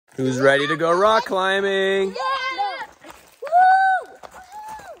Who's ready to go rock climbing? Yeah! Woo!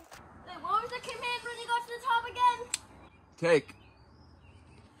 Wait, what was the command when you got to the top again? Take.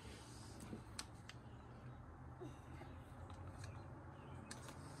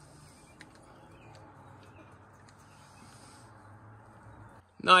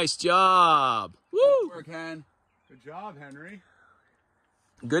 Nice job. Woo! Good work, Hen. Good job, Henry.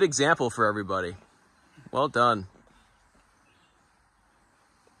 Good example for everybody. Well done.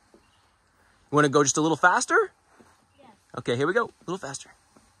 You want to go just a little faster? Yeah. Okay, here we go. A little faster.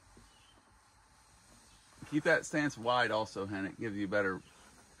 Keep that stance wide also, Hen. It gives you better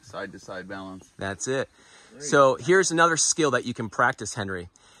side-to-side balance. That's it. Great. So here's another skill that you can practice, Henry.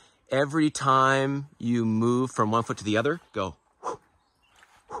 Every time you move from one foot to the other, go.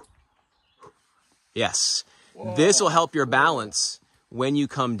 Yes. Whoa. This will help your balance when you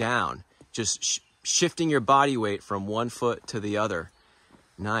come down. Just shifting your body weight from one foot to the other.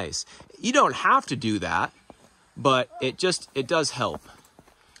 Nice. You don't have to do that, but it does help.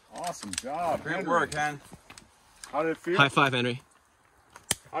 Awesome job, Great Henry. work, Hen. How did it feel? High five, Henry.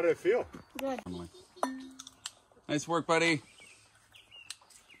 How did it feel? Good. Nice work, buddy.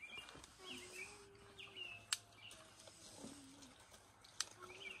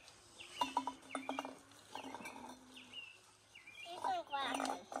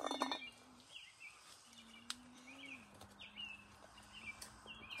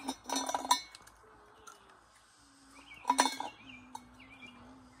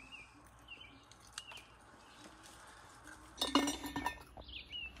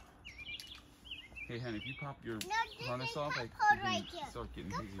 Hey, Hen, if you pop your harness off, I can start getting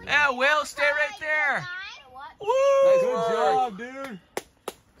busy. Yeah, Will, stay right there. Woo! Nice Good work. job, dude.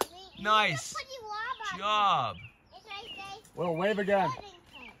 Nice job. Well, wave again. Okay.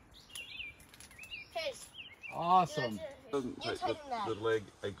 Awesome. The leg,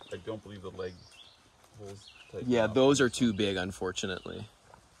 I don't believe the leg holes tighten Yeah, up. those are too big, unfortunately.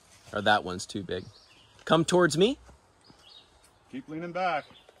 Or that one's too big. Come towards me. Keep leaning back.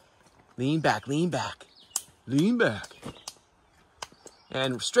 Lean back, lean back. Lean back.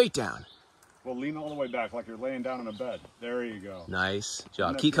 And straight down. Well, lean all the way back like you're laying down in a bed. There you go. Nice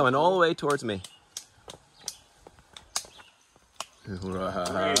job. that Keep feel coming all cool? the way towards me. Great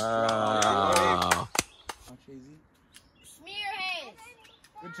Wow. Smear Hayes.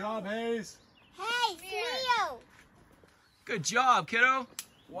 Good job, Hayes. Hey, Smear. Good job, kiddo.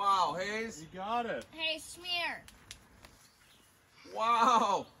 Wow, Hayes. You got it. Hey, Smear.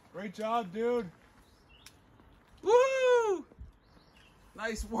 Wow. Great job, dude. Woo!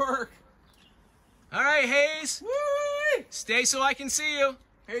 Nice work. All right, Hayes. Woo! Stay so I can see you.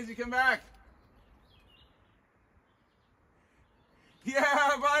 Hayes, you come back. Yeah,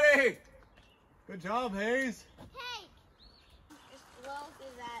 buddy. Good job, Hayes. Hey. Just blow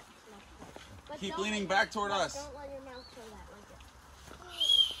through that. But Keep don't leaning let back your- toward us. Don't let your mouth show that like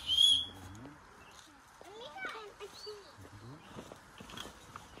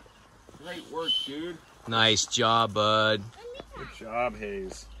it. Great work, dude. Nice job, bud. Good job,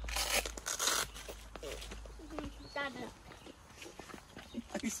 Hayes.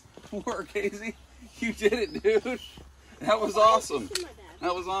 Nice work, Hazy. You did it, dude. That was awesome.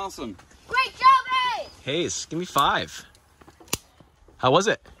 That was awesome. Great job, Hayes. Hayes, give me 5. How was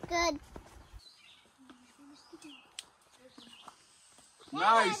it? Good.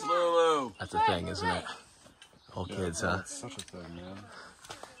 Nice, Lulu. That's the thing, isn't it? All kids, huh? That's such a thing, man.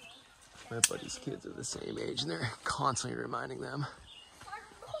 My buddy's kids are the same age, and they're constantly reminding them.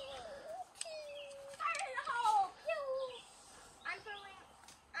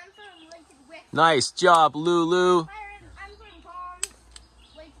 Nice job, Lulu.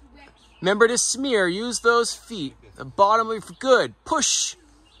 Remember to smear. Use those feet. The bottom of your good. Push.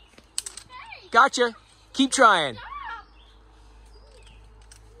 Gotcha. Keep trying.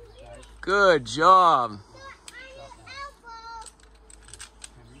 Good job.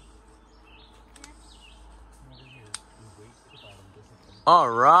 All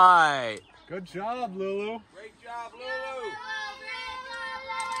right. Good job, Lulu. Great job, Lulu.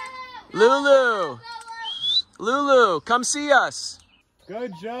 Lulu. Lulu, come see us.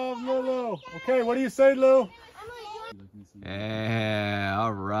 Good job, Lulu. Okay, what do you say, Lou? Yeah,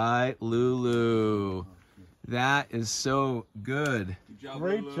 all right, Lulu. That is so good. Good job,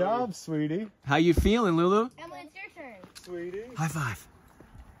 Great Lulu. job, sweetie. How you feeling, Lulu? Emily, it's your turn. Sweetie. High five.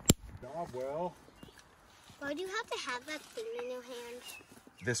 Good job, Will. Why do you have to have that thing in your hand?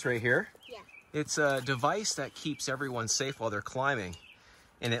 This right here? Yeah. It's a device that keeps everyone safe while they're climbing,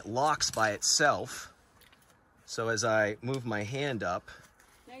 and it locks by itself. So as I move my hand up,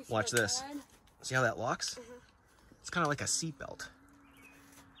 watch this. See how that locks? It's kind of like a seatbelt.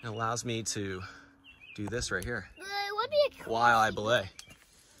 It allows me to do this right here What do you while I belay.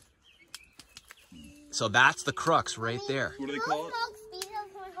 So that's the crux right there. What do they call it?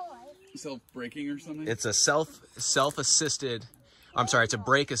 Self-braking or something? It's a self-assisted, I'm sorry, it's a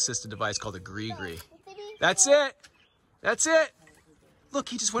brake-assisted device called a gree-gree. That's it. That's it. Look,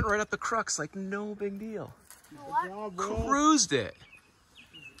 he just went right up the crux like no big deal. What? Cruised it.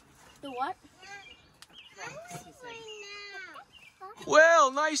 The what?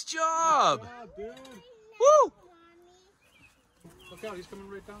 Well, nice job. Dude. Woo! Look out, he's coming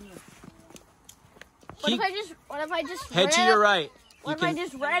right down there. What if I just Head to your right. What if I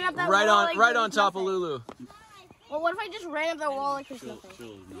just ran up that Right wall? on, like right there's on top of nothing? Lulu. Well, what if I just ran up that wall like there's nothing?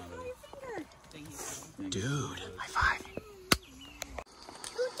 Dude, high five.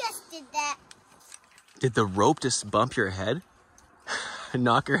 Who just did that? Did the rope just bump your head?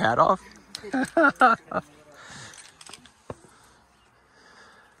 Knock your hat off?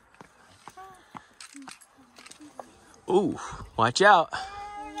 Ooh, watch out. I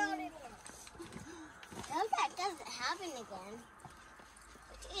hope that doesn't happen again.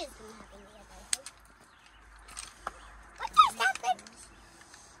 Which is going to happen again, I hope. What just happened?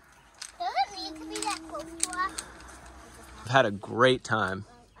 Does it need to be that close to us? I've had a great time.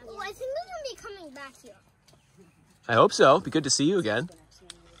 Oh, I think they're going to be coming back here. I hope so. Be good to see you again.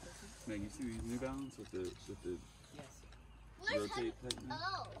 Meg, you see these New Balance with the Where's rotate technique?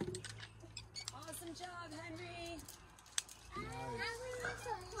 Oh. Awesome job, Henry.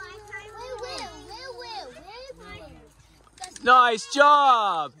 Nice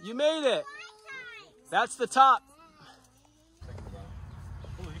job. You made it. That's the top.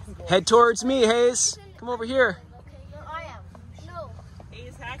 Head towards me, Hayes. Come over here. I am. No.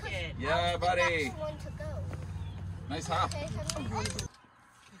 Hayes Hackett. Yeah, buddy. That's the one to go. Nice hop. Okay, can we go?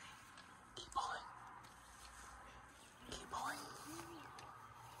 Keep pulling. Keep pulling.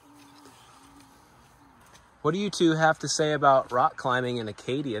 What do you two have to say about rock climbing in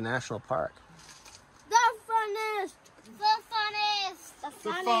Acadia National Park? The funnest. The funnest. The The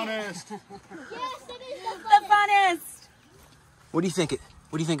funnest. funnest. Yes, it is the The funnest. What do you think?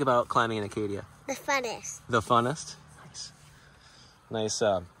 What do you think about climbing in Acadia? The funnest. The funnest. Nice.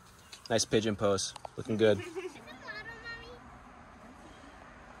 Nice pigeon pose. Looking good.